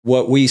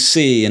what we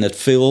see, and it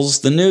fills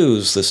the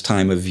news this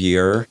time of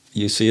year.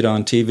 You see it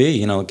on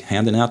TV,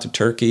 handing out the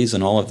turkeys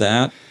and all of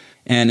that.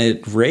 And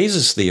it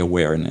raises the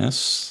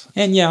awareness.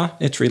 And yeah,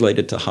 it's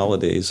related to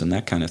holidays and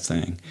that kind of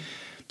thing.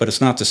 But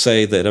it's not to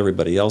say that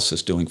everybody else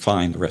is doing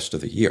fine the rest of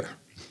the year.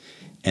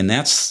 And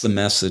that's the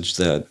message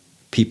that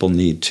people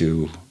need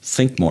to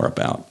think more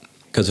about,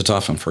 because it's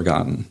often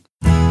forgotten.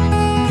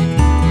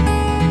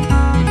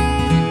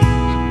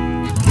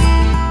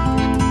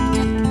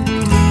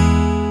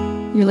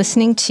 You're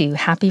listening to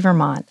Happy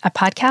Vermont, a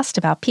podcast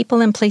about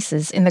people and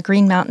places in the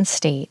Green Mountain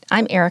State.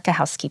 I'm Erica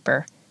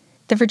Housekeeper.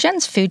 The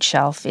Vergennes Food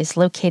Shelf is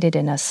located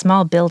in a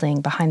small building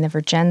behind the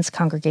Vergennes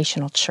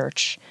Congregational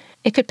Church.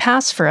 It could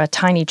pass for a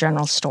tiny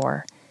general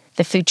store.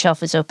 The food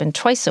shelf is open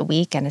twice a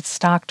week, and it's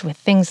stocked with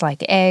things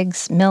like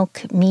eggs,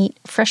 milk, meat,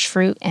 fresh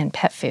fruit, and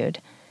pet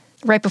food.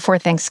 Right before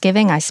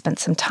Thanksgiving, I spent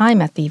some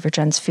time at the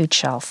Vergennes Food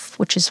Shelf,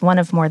 which is one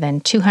of more than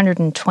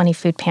 220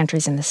 food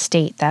pantries in the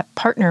state that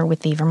partner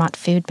with the Vermont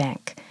Food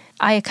Bank.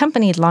 I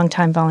accompanied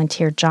longtime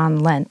volunteer John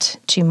Lent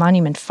to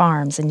Monument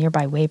Farms in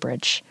nearby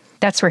Weybridge.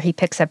 That's where he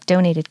picks up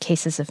donated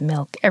cases of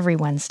milk every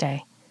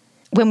Wednesday.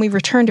 When we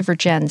returned to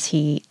Vergennes,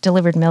 he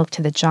delivered milk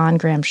to the John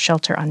Graham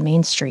Shelter on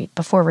Main Street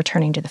before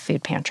returning to the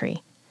food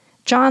pantry.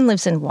 John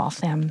lives in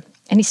Waltham,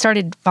 and he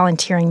started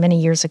volunteering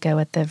many years ago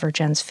at the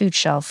Vergennes Food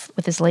Shelf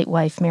with his late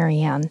wife, Mary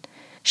Ann.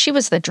 She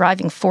was the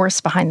driving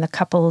force behind the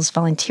couple's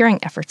volunteering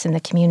efforts in the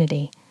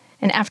community.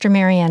 And after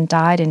Mary Ann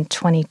died in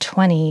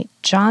 2020,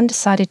 John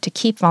decided to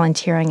keep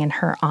volunteering in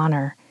her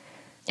honor.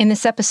 In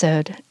this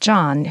episode,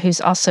 John,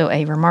 who's also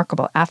a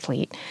remarkable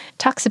athlete,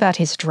 talks about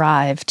his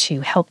drive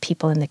to help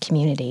people in the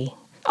community.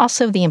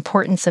 Also, the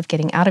importance of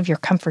getting out of your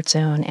comfort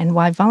zone and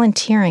why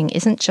volunteering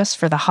isn't just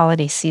for the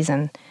holiday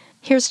season.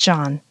 Here's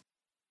John.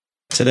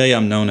 Today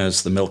I'm known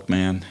as the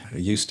milkman. I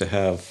used to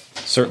have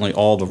certainly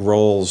all the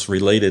roles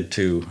related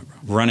to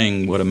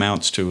running what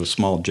amounts to a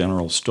small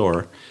general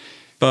store.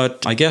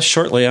 But I guess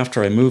shortly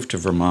after I moved to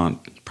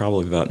Vermont,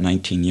 probably about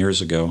 19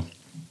 years ago,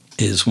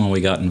 is when we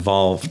got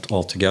involved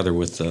altogether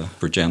with the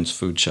Vergennes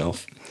Food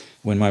Shelf.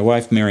 When my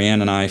wife Mary Ann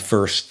and I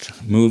first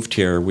moved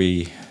here,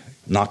 we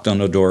knocked on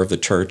the door of the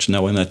church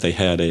knowing that they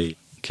had a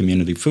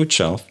community food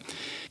shelf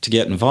to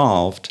get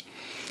involved.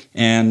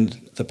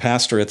 And the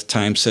pastor at the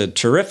time said,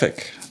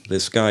 "Terrific.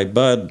 This guy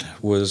Bud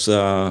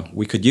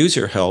we could use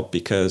your help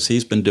because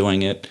he's been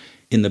doing it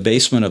in the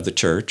basement of the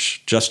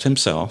church, just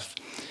himself.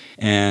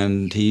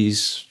 And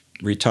he's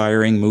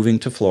retiring, moving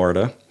to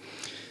Florida."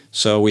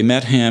 So we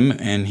met him,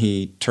 and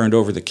he turned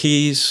over the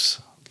keys,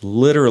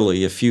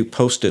 literally a few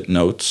Post-it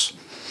notes,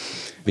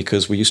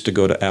 because we used to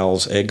go to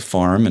Al's egg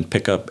farm and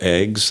pick up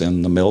eggs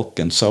and the milk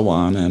and so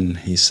on, and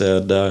he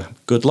said,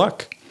 "Good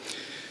luck."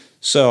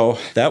 So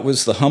that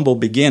was the humble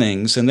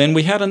beginnings. And then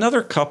we had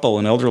another couple,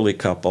 an elderly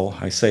couple.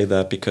 I say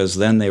that because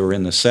then they were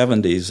in the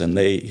 70s, and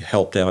they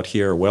helped out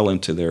here well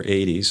into their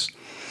 80s.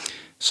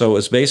 So it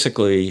was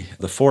basically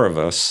the four of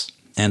us.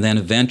 And then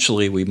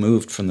eventually we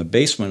moved from the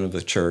basement of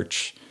the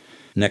church.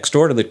 Next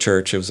door to the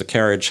church, it was a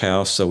carriage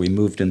house, so we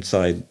moved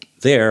inside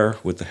there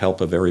with the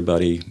help of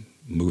everybody,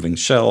 moving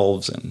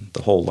shelves and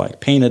the whole lot.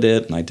 Painted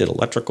it, and I did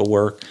electrical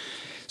work.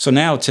 So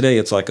now today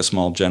it's like a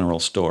small general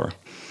store.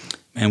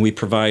 And we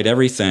provide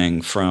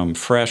everything from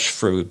fresh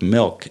fruit,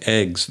 milk,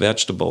 eggs,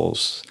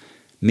 vegetables,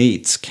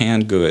 meats,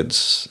 canned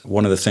goods.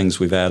 One of the things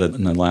we've added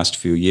in the last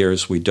few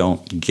years we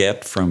don't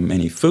get from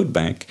any food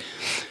bank,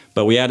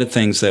 but we added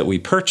things that we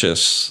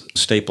purchase,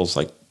 staples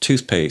like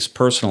toothpaste,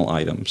 personal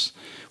items.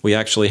 We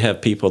actually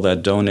have people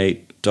that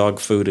donate dog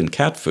food and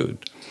cat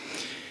food.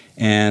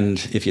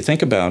 And if you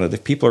think about it,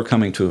 if people are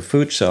coming to a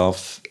food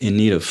shelf in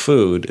need of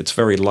food, it's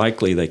very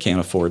likely they can't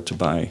afford to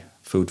buy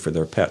food for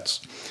their pets.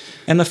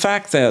 And the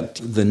fact that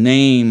the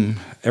name,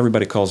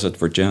 everybody calls it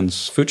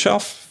Vergennes Food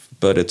Shelf,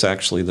 but it's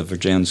actually the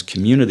Vergennes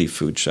Community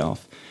Food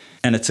Shelf.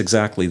 And it's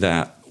exactly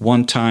that.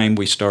 One time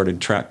we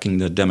started tracking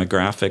the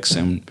demographics,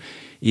 and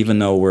even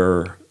though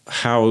we're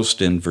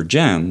housed in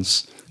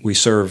Vergennes, we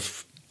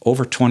serve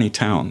over 20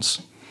 towns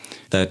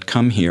that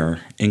come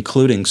here,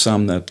 including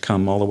some that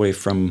come all the way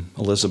from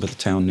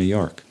Elizabethtown, New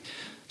York.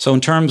 So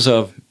in terms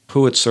of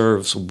who it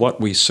serves, what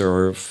we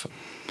serve,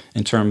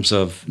 in terms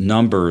of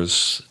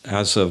numbers,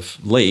 as of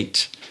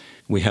late,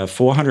 we have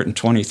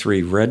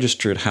 423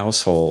 registered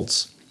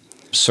households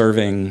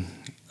serving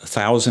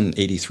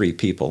 1,083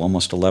 people,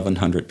 almost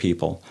 1,100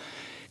 people.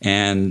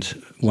 And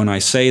when I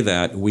say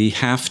that, we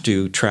have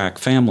to track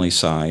family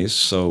size.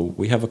 So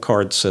we have a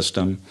card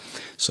system,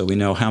 so we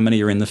know how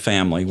many are in the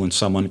family when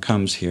someone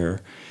comes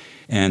here.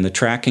 And the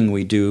tracking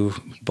we do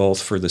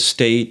both for the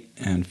state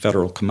and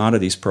federal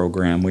commodities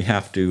program, we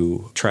have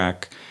to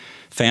track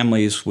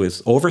families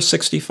with over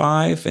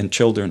 65 and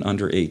children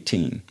under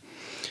 18.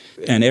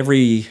 And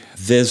every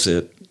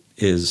visit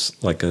is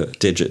like a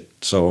digit.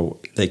 So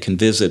they can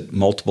visit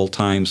multiple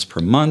times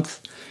per month.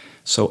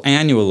 So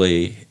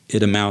annually,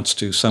 it amounts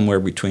to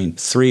somewhere between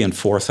 3,000 and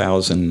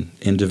 4,000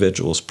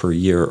 individuals per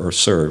year are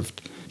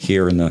served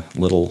here in the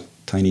little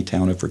tiny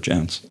town of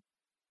Vergennes.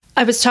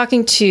 I was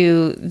talking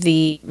to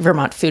the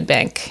Vermont Food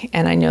Bank,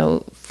 and I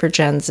know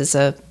Vergennes is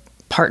a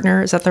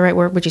partner. Is that the right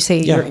word? Would you say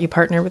Yeah. you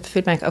partner with the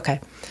food bank? Okay.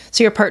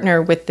 So you're a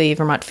partner with the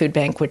Vermont Food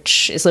Bank,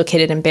 which is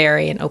located in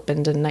Barrie and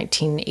opened in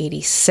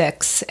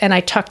 1986. And I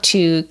talked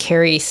to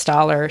Carrie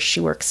Stoller. She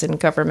works in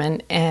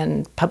government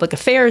and public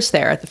affairs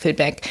there at the food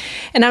bank.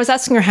 And I was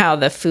asking her how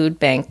the food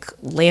bank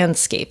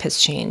landscape has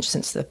changed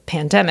since the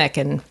pandemic.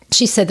 And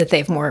she said that they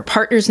have more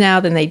partners now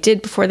than they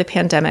did before the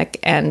pandemic.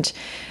 And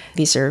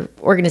these are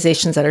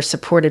organizations that are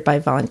supported by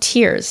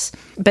volunteers.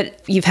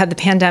 But you've had the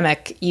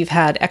pandemic, you've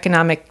had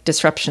economic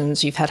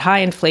disruptions, you've had high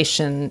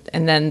inflation,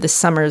 and then this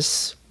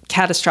summer's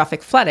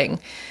catastrophic flooding.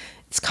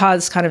 It's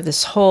caused kind of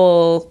this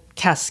whole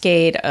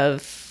cascade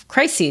of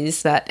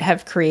crises that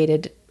have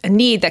created a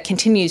need that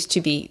continues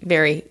to be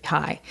very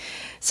high.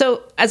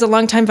 So as a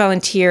longtime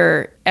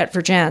volunteer at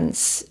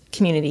Vergennes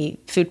Community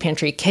Food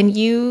Pantry, can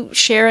you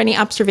share any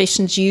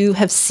observations you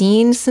have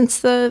seen since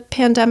the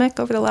pandemic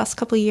over the last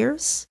couple of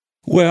years?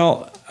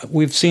 Well,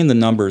 we've seen the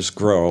numbers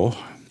grow,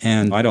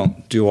 and I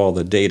don't do all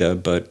the data,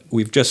 but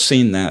we've just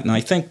seen that. And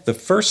I think the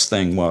first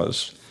thing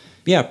was,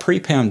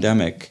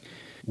 pre-pandemic,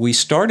 we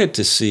started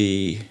to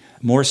see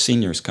more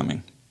seniors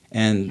coming.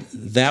 And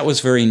that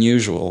was very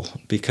unusual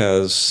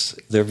because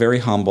they're very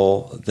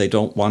humble. They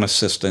don't want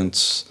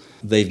assistance.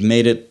 They've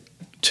made it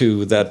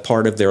to that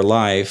part of their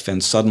life,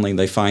 and suddenly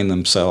they find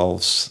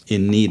themselves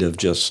in need of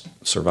just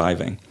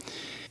surviving.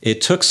 It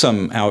took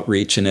some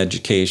outreach and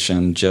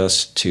education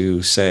just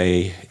to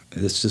say,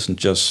 this isn't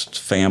just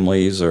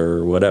families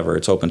or whatever,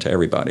 it's open to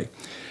everybody.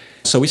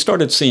 So we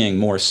started seeing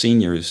more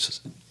seniors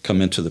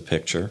come into the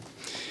picture.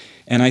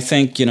 And I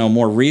think,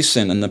 more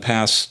recent in the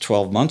past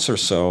 12 months or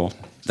so,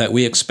 that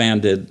we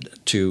expanded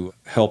to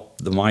help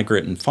the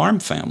migrant and farm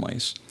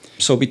families.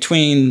 So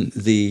between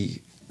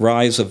the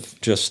rise of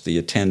just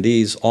the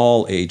attendees,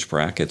 all age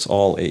brackets,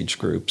 all age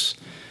groups,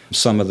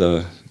 some of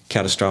the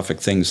catastrophic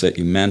things that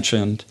you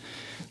mentioned,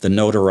 the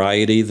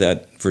notoriety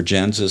that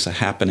Vergennes is a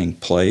happening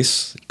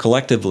place.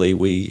 Collectively,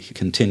 we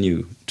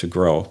continue to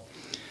grow.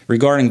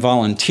 Regarding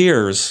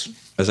volunteers,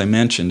 as I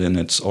mentioned in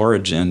its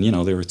origin,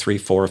 there were 3,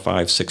 4,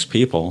 5, 6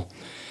 people.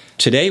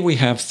 Today we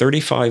have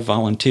 35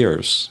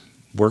 volunteers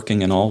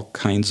working in all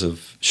kinds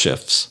of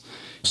shifts.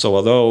 So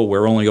although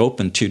we're only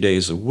open 2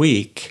 days a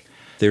week,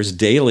 there's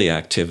daily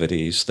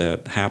activities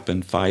that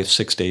happen 5,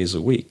 6 days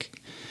a week.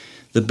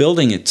 The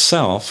building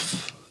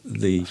itself,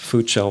 the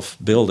food shelf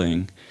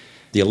building,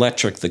 the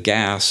electric, the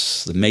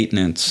gas, the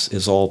maintenance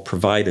is all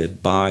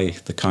provided by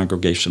the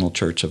Congregational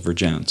Church of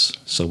Vergennes.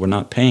 So we're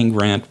not paying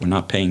rent, we're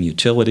not paying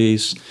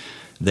utilities.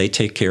 They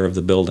take care of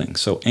the building.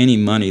 So any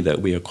money that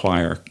we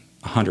acquire,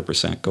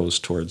 100% goes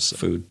towards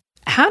food.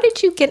 How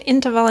did you get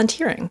into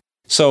volunteering?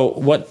 So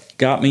what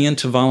got me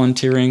into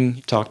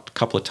volunteering, talked a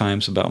couple of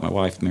times about my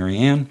wife, Mary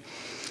Ann,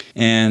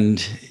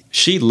 and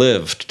she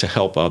lived to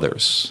help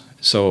others.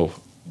 So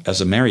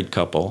as a married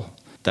couple,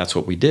 that's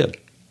what we did.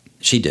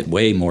 She did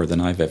way more than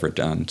I've ever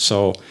done.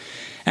 So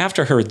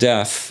after her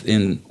death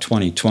in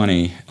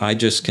 2020, I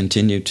just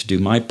continued to do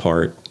my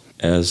part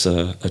as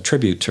a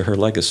tribute to her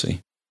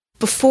legacy.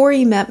 Before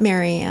you met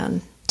Mary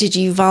Ann, did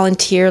you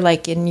volunteer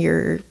like in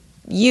your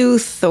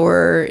youth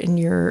or in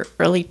your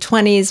early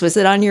 20s? Was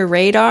it on your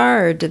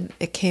radar, or did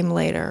it came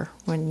later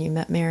when you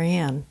met Mary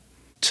Ann?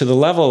 To the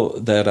level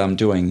that I'm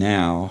doing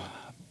now,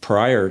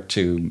 prior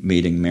to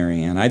meeting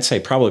Mary Ann, I'd say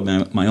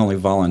probably my only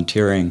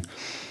volunteering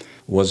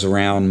was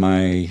around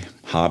my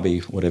hobby,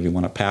 whatever you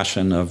want, a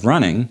passion of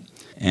running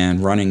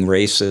and running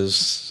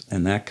races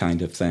and that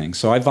kind of thing.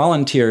 So I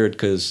volunteered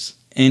because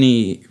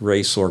any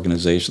race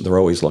organization, they're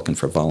always looking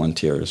for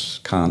volunteers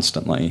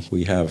constantly.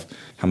 We have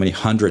how many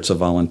hundreds of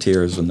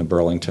volunteers in the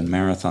Burlington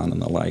Marathon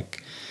and the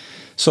like.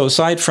 So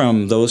aside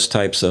from those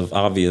types of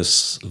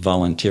obvious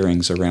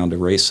volunteerings around a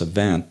race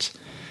event,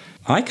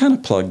 I kind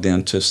of plugged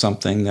into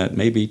something that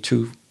maybe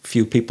too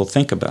few people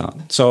think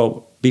about.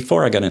 So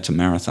before I got into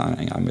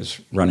marathoning, I was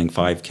running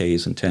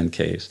 5Ks and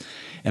 10Ks.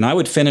 And I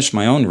would finish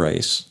my own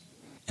race,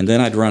 and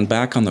then I'd run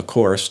back on the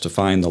course to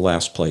find the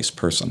last place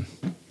person.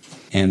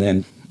 And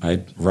then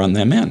I'd run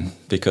them in,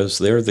 because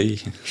they're the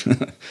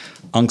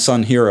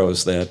unsung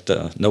heroes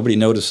that nobody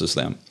notices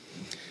them.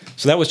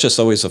 So that was just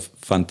always a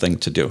fun thing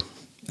to do.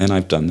 And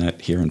I've done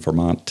that here in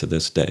Vermont to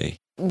this day.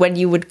 When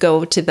you would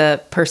go to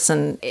the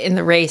person in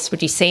the race,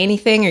 would you say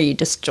anything, or you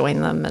just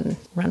join them and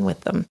run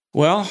with them?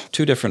 Well,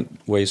 2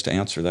 different ways to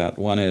answer that.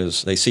 One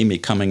is they see me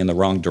coming in the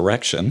wrong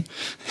direction.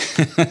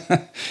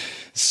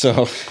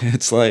 So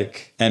it's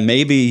like, and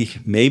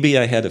maybe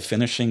I had a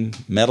finishing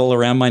medal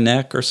around my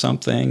neck or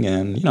something,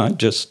 and I'd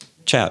just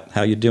chat.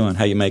 How you doing?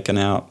 How you making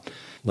out?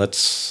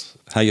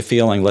 How you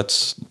feeling?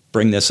 Let's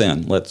bring this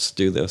in. Let's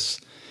do this.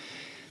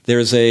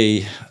 There's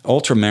a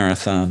ultra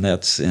marathon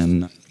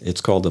it's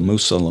called the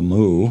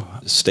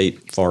Moosa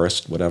State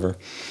Forest, whatever,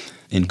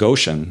 in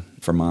Goshen,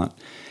 Vermont.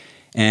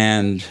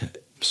 And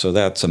so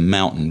that's a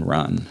mountain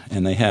run.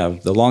 And they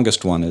have, the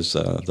longest one is,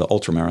 the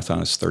ultra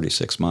marathon is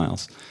 36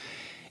 miles.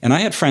 And I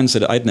had friends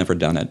that I'd never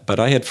done it, but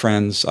I had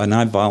friends, and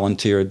I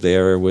volunteered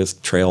there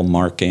with trail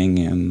marking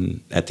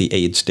and at the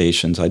aid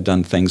stations. I'd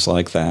done things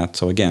like that.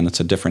 So again,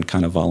 it's a different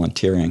kind of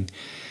volunteering.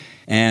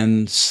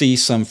 and see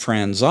some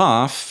friends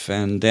off,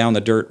 and down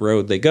the dirt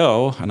road they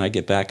go, and I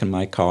get back in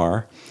my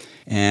car,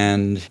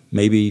 and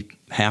maybe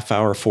half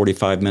hour,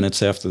 45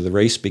 minutes after the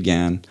race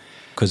began,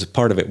 because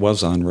part of it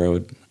was on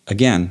road,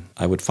 again,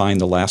 I would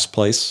find the last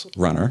place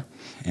runner,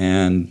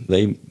 and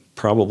they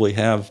probably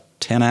have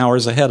 10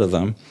 hours ahead of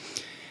them.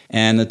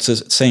 And it's the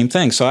same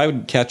thing. So I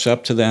would catch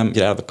up to them,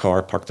 get out of the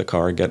car, park the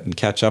car, get and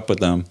catch up with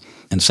them.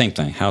 And same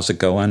thing, how's it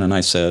going? And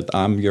I said,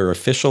 I'm your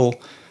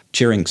official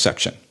cheering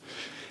section.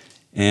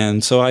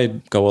 And so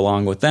I'd go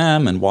along with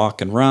them and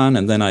walk and run,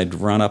 and then I'd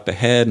run up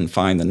ahead and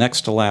find the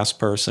next to last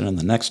person and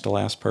the next to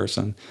last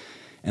person.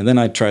 And then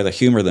I'd try to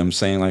humor them,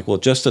 saying like, well,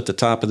 just at the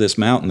top of this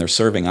mountain, they're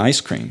serving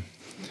ice cream.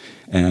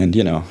 And,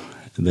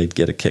 they'd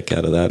get a kick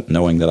out of that,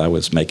 knowing that I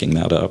was making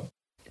that up.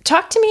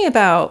 Talk to me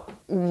about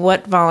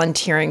what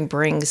volunteering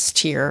brings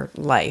to your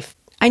life.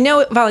 I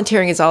know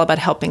volunteering is all about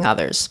helping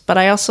others, but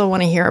I also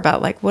want to hear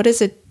about, what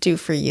does it do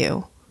for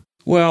you?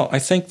 Well, I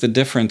think the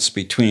difference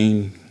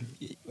between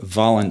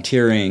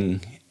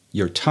volunteering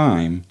your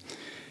time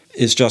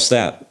is just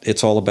that.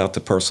 It's all about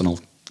the personal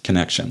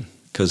connection.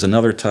 Because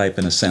another type,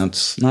 in a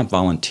sense, not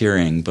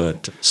volunteering,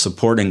 but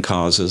supporting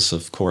causes,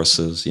 of course,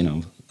 is,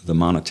 the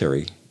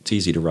monetary. It's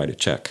easy to write a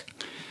check.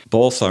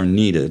 Both are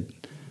needed,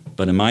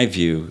 but in my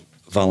view,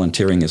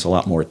 volunteering is a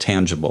lot more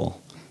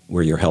tangible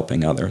where you're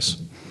helping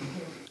others.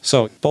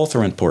 So both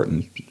are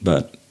important,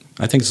 but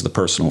I think it's the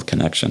personal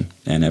connection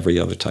and every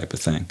other type of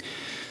thing.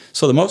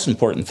 So the most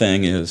important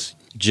thing is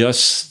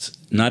just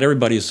not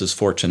everybody is as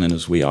fortunate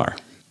as we are.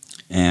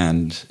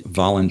 And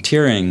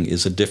volunteering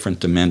is a different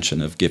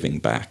dimension of giving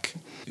back.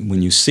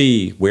 When you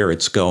see where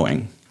it's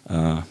going,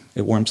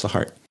 it warms the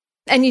heart.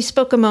 And you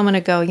spoke a moment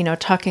ago,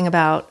 talking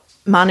about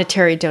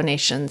monetary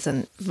donations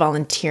and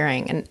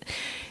volunteering. And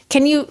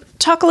can you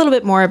talk a little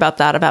bit more about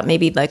that, about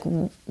maybe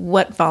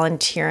what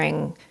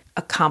volunteering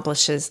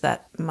accomplishes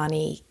that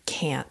money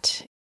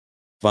can't?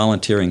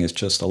 Volunteering is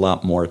just a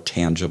lot more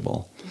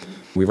tangible.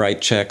 We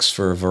write checks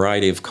for a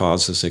variety of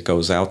causes. It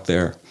goes out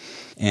there,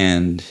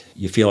 and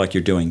you feel like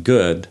you're doing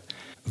good.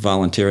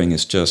 Volunteering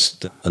is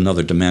just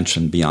another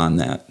dimension beyond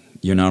that.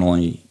 You not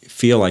only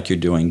feel like you're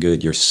doing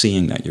good, you're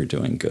seeing that you're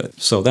doing good.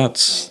 So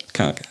that's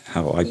kind of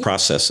how I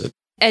process it.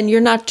 And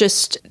you're not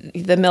just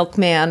the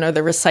milkman or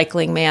the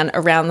recycling man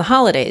around the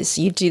holidays.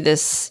 You do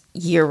this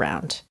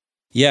year-round.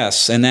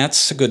 Yes, and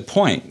that's a good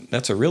point.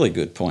 That's a really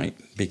good point,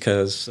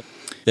 because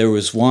there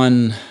was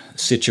one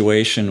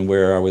situation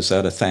where I was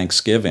at a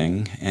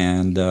Thanksgiving,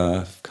 and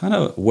kind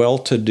of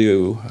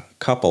well-to-do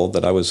couple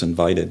that I was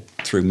invited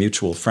through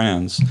mutual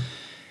friends.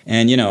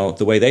 And,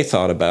 the way they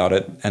thought about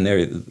it, and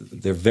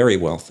they're very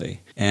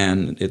wealthy.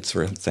 And it's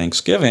for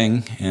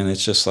Thanksgiving, and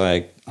it's just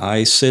like,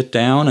 I sit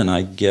down and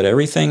I get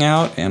everything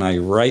out, and I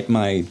write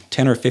my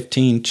 10 or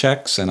 15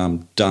 checks, and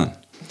I'm done.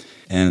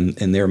 And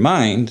in their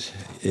mind,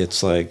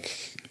 it's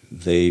like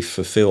they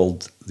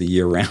fulfilled the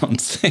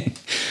year-round thing.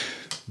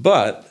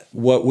 But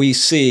what we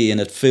see,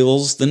 and it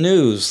fills the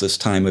news this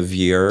time of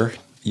year,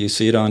 you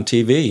see it on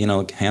TV,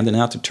 handing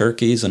out the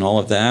turkeys and all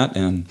of that.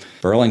 And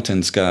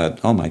Burlington's got,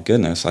 oh my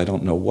goodness, I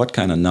don't know what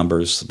kind of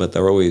numbers, but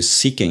they're always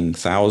seeking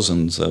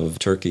thousands of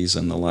turkeys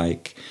and the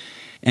like.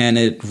 And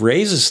it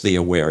raises the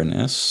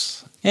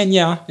awareness. And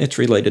yeah, it's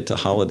related to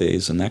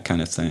holidays and that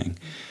kind of thing.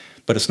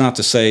 But it's not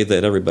to say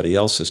that everybody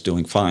else is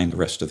doing fine the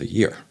rest of the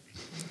year.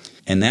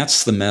 And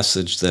that's the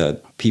message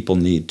that people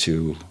need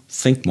to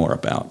think more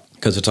about,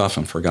 because it's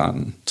often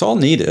forgotten. It's all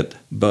needed,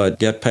 but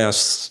get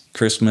past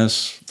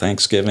Christmas,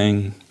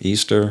 Thanksgiving,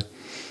 Easter,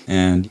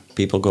 and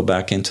people go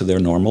back into their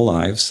normal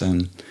lives,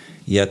 and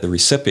yet the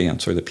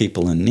recipients or the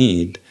people in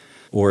need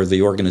or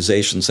the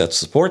organizations that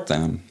support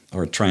them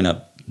are trying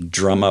to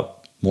drum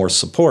up more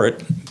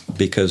support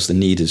because the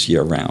need is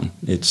year-round.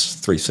 It's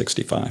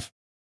 365.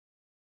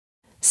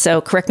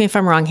 So correct me if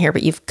I'm wrong here,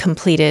 but you've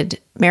completed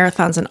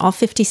marathons in all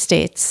 50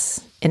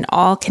 states, in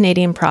all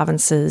Canadian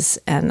provinces,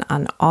 and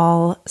on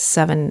all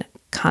 7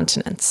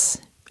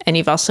 continents. And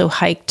you've also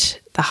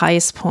hiked the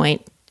highest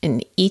point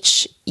in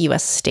each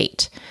U.S.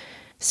 state.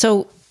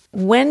 So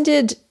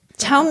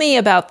tell me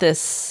about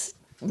this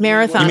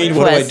marathon. You mean,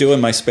 what do I do in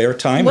my spare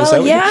time? Well, Is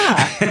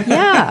that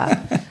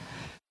yeah.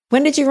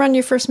 When did you run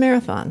your first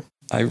marathon?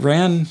 I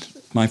ran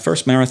my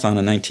first marathon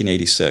in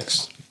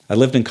 1986. I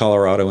lived in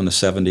Colorado in the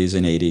 70s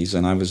and 80s,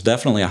 and I was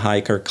definitely a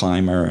hiker,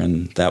 climber,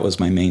 and that was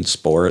my main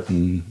sport,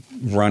 and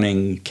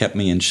running kept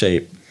me in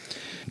shape.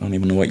 I don't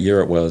even know what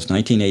year it was,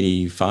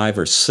 1985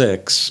 or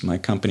 6, my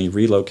company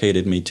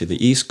relocated me to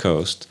the East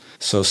Coast.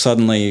 So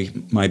suddenly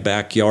my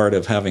backyard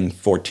of having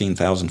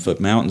 14,000-foot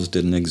mountains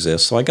didn't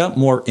exist. So I got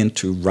more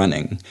into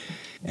running.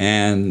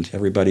 And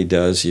everybody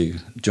does. You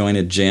join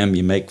a gym,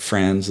 you make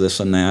friends, this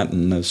and that.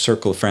 And the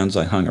circle of friends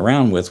I hung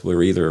around with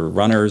were either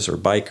runners or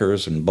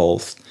bikers, and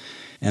both.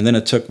 And then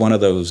it took one of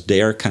those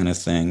dare kind of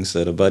things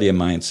that a buddy of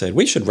mine said,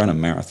 we should run a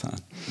marathon.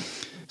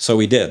 So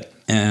we did.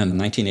 And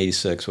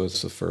 1986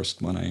 was the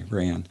first one I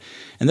ran.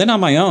 And then on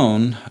my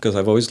own, because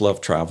I've always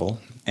loved travel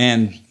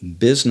and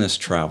business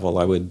travel,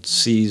 I would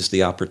seize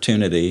the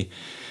opportunity.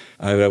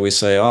 I would always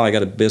say, I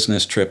got a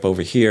business trip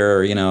over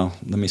here,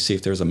 let me see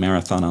if there's a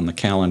marathon on the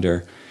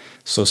calendar.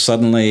 So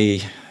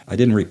suddenly I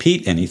didn't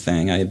repeat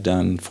anything. I had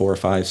done 4 or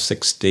 5,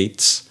 6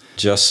 dates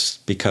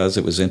just because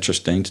it was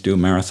interesting to do a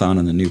marathon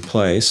in a new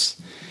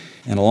place.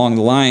 And along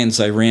the lines,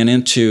 I ran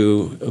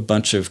into a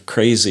bunch of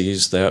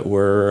crazies that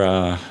were,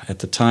 at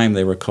the time,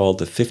 they were called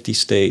the 50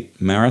 State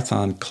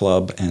Marathon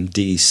Club and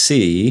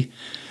D.C.,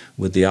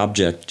 with the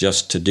object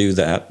just to do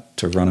that,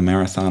 to run a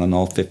marathon in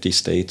all 50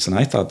 states. And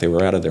I thought they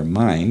were out of their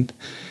mind.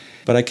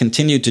 But I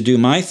continued to do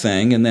my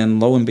thing, and then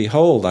lo and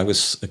behold, I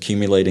was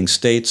accumulating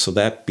states, so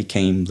that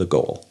became the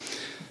goal.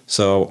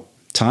 So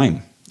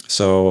time.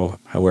 So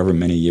however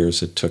many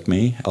years it took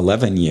me,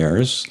 11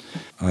 years,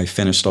 I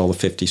finished all the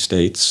 50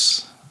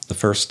 states the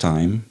first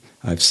time.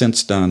 I've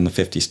since done the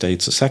 50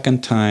 states a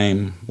second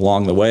time.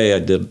 Along the way, I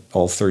did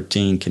all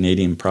 13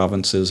 Canadian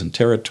provinces and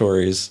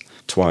territories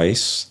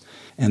twice.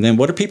 And then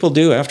what do people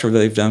do after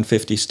they've done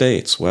 50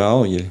 states?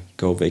 Well, you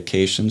go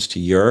vacations to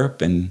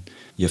Europe and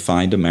you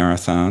find a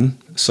marathon.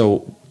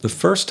 So the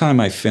first time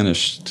I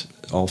finished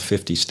all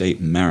 50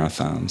 state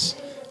marathons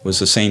was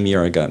the same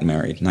year I got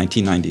married,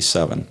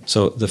 1997.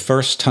 So the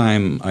first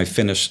time I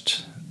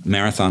finished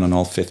marathon in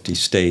all 50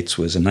 states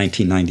was in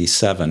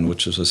 1997,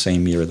 which was the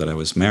same year that I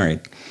was married.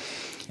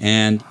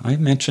 And I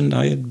mentioned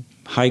I had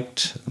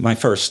hiked, my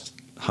first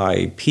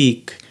high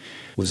peak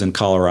was in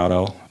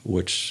Colorado,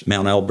 which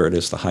Mount Elbert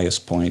is the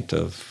highest point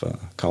of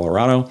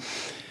Colorado.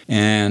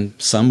 And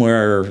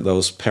somewhere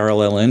those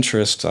parallel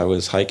interests, I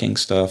was hiking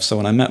stuff. So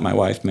when I met my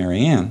wife,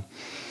 Mary Ann,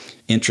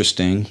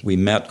 interesting, we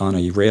met on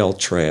a rail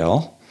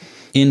trail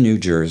in New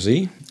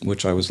Jersey,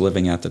 which I was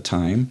living at the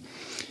time.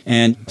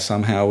 And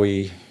somehow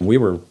we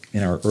were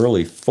in our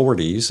early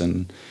 40s,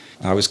 and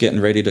I was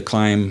getting ready to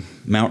climb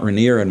Mount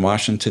Rainier in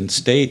Washington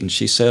State, and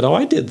she said,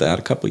 I did that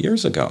a couple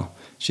years ago.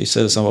 She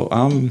says,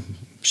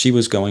 she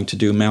was going to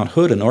do Mount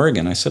Hood in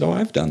Oregon. I said,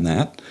 I've done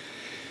that.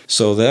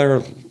 So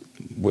there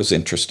was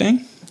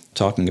interesting,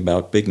 talking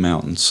about big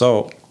mountains.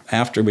 So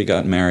after we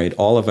got married,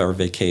 all of our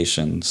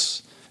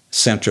vacations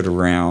centered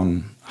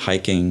around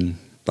hiking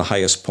the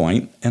highest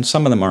point, and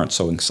some of them aren't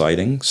so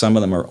exciting. Some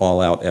of them are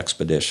all-out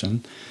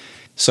expedition.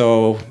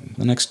 So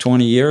the next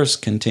 20 years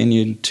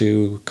continued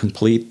to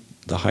complete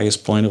the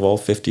highest point of all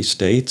 50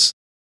 states.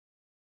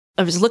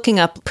 I was looking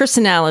up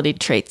personality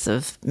traits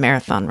of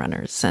marathon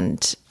runners, and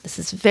this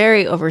is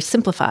very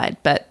oversimplified,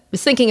 but I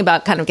was thinking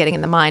about kind of getting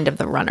in the mind of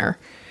the runner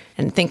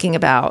and thinking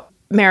about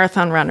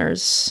marathon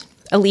runners,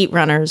 elite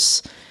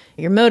runners.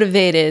 You're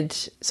motivated,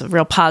 it's a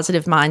real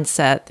positive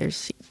mindset,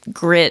 there's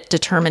grit,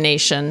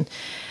 determination.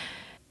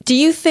 Do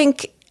you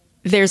think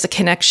there's a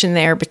connection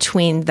there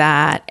between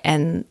that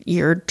and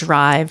your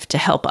drive to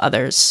help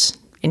others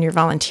in your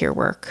volunteer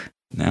work?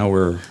 Now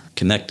we're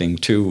connecting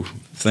two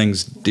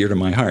things dear to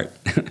my heart.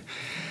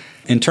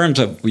 In terms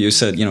of, you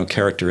said,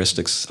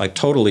 characteristics, I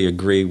totally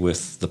agree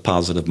with the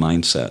positive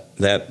mindset.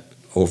 That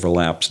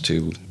overlaps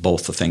to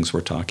both the things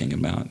we're talking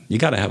about. You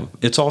got to have,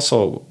 it's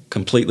also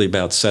completely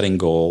about setting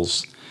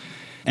goals,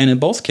 and in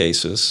both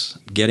cases,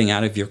 getting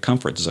out of your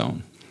comfort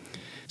zone.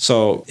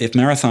 So if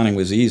marathoning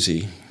was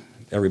easy,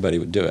 everybody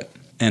would do it.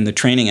 And the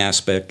training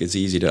aspect is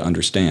easy to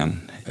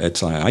understand.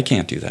 It's like, I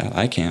can't do that.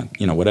 I can't,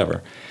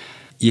 whatever.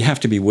 You have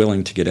to be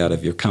willing to get out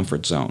of your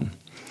comfort zone.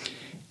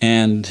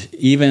 And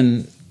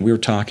even we were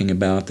talking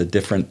about the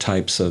different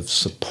types of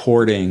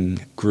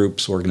supporting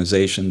groups,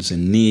 organizations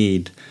in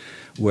need,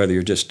 whether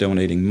you're just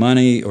donating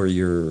money or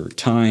your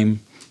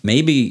time,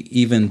 maybe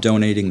even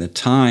donating the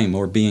time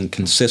or being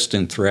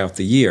consistent throughout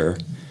the year,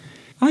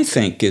 I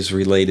think is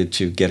related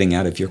to getting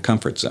out of your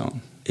comfort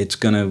zone. It's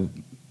going to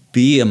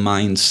be a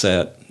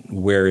mindset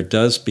where it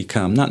does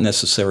become not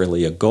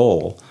necessarily a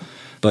goal,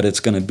 but it's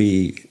going to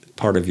be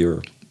part of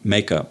your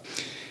makeup.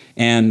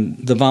 And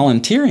the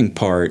volunteering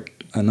part,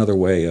 another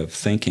way of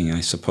thinking,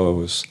 I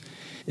suppose,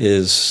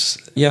 is,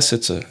 yes,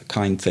 it's a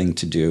kind thing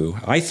to do.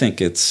 I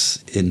think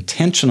it's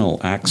intentional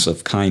acts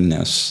of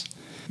kindness.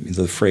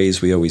 The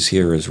phrase we always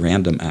hear is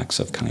random acts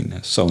of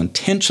kindness. So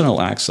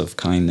intentional acts of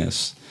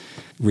kindness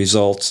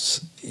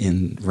results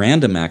in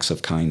random acts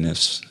of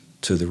kindness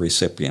to the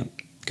recipient,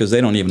 because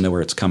they don't even know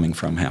where it's coming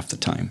from half the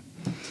time.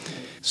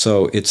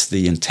 So it's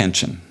the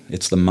intention,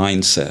 it's the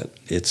mindset,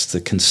 it's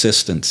the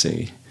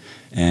consistency,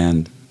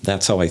 and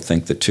that's how I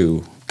think the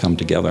two come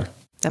together.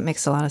 That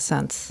makes a lot of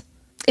sense.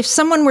 If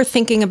someone were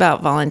thinking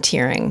about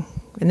volunteering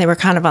and they were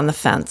kind of on the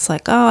fence,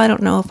 like, I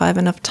don't know if I have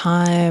enough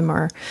time,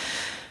 or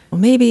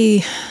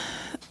maybe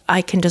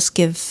I can just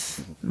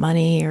give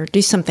money or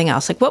do something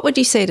else, like what would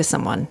you say to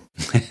someone?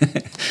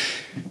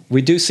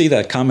 We do see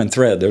that common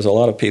thread. There's a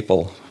lot of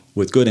people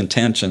with good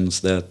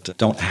intentions that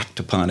don't act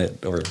upon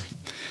it.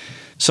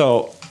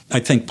 So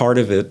I think part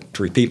of it,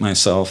 to repeat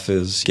myself,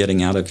 is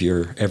getting out of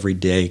your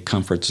everyday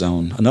comfort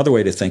zone. Another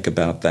way to think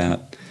about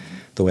that,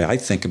 the way I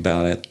think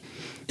about it,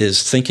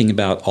 is thinking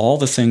about all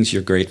the things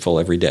you're grateful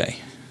every day.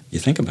 You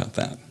think about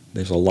that.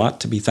 There's a lot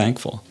to be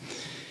thankful.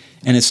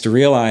 And it's to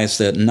realize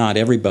that not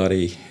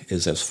everybody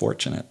is as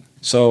fortunate.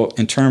 So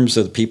in terms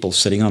of the people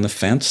sitting on the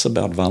fence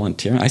about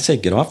volunteering, I say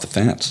get off the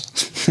fence.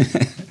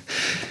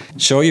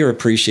 show your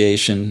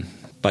appreciation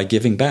by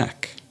giving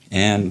back.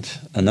 And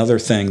another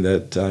thing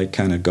that I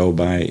kind of go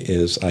by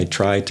is I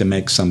try to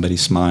make somebody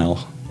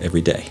smile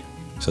every day.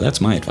 So that's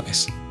my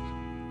advice.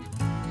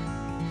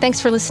 Thanks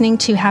for listening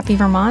to Happy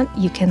Vermont.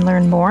 You can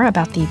learn more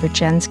about the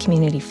Vergennes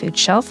Community Food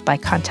Shelf by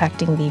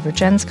contacting the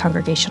Vergennes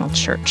Congregational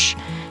Church.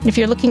 And if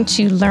you're looking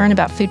to learn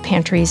about food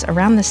pantries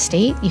around the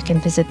state, you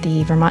can visit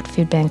the Vermont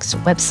Food Bank's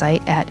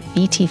website at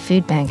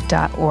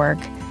vtfoodbank.org.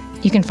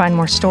 You can find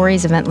more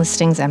stories, event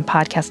listings, and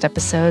podcast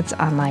episodes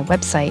on my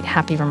website,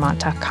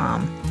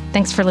 happyvermont.com.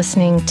 Thanks for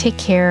listening. Take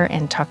care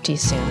and talk to you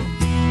soon.